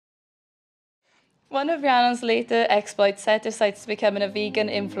One of Rhiannon's later exploits set her sights to becoming a vegan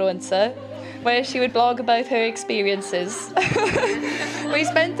influencer, where she would blog about her experiences. We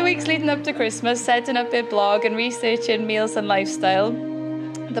spent the weeks leading up to Christmas setting up her blog and researching meals and lifestyle.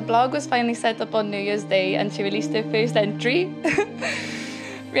 The blog was finally set up on New Year's Day and she released her first entry.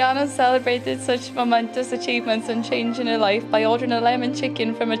 Rhiannon celebrated such momentous achievements and change in her life by ordering a lemon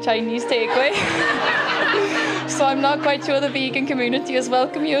chicken from a Chinese takeaway. So I'm not quite sure the vegan community has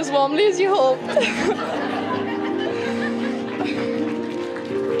welcomed you as warmly as you hoped.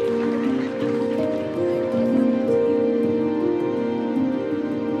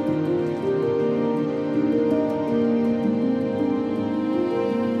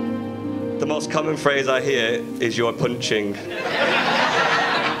 The most common phrase I hear is "you're punching."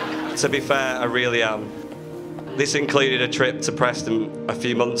 To be fair, I really am. This included a trip to Preston a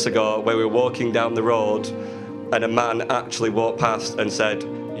few months ago where we were walking down the road and a man actually walked past and said,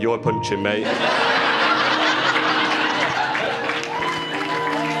 "You're punching, mate."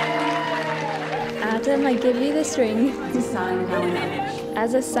 Adam, I give you this ring As a sign of our marriage.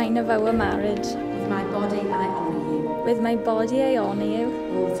 as a sign of our marriage. With my body I honour you. With my body I honour you.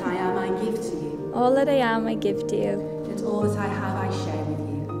 All that I am I give to you. All that I am I give to you. And all that I have I share with you.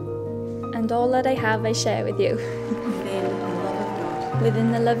 And all that I have I share with you. Within the love of God.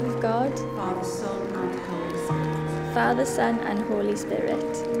 Within the love of God, Father, Son and Holy Spirit. Father, Son and Holy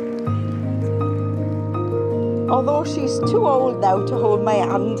Spirit. Although she's too old now to hold my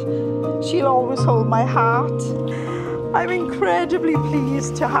hand, she'll always hold my heart. I'm incredibly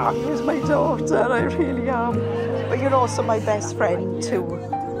pleased to have you as my daughter, I really am. But you're also my best friend too.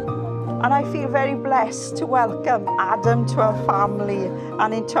 And I feel very blessed to welcome Adam to our family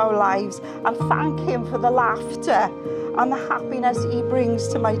and into our lives and thank him for the laughter and the happiness he brings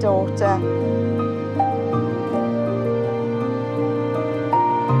to my daughter.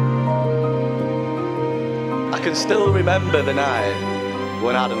 I can still remember the night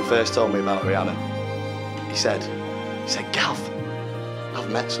when Adam first told me about Rhiannon. He said, "Gav, I've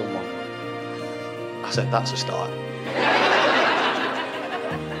met someone." I said, "That's a start."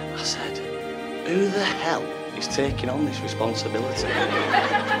 I said, "Who the hell is taking on this responsibility?"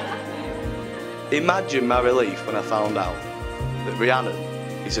 Imagine my relief when I found out that Rhiannon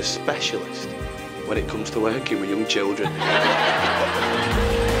is a specialist when it comes to working with young children.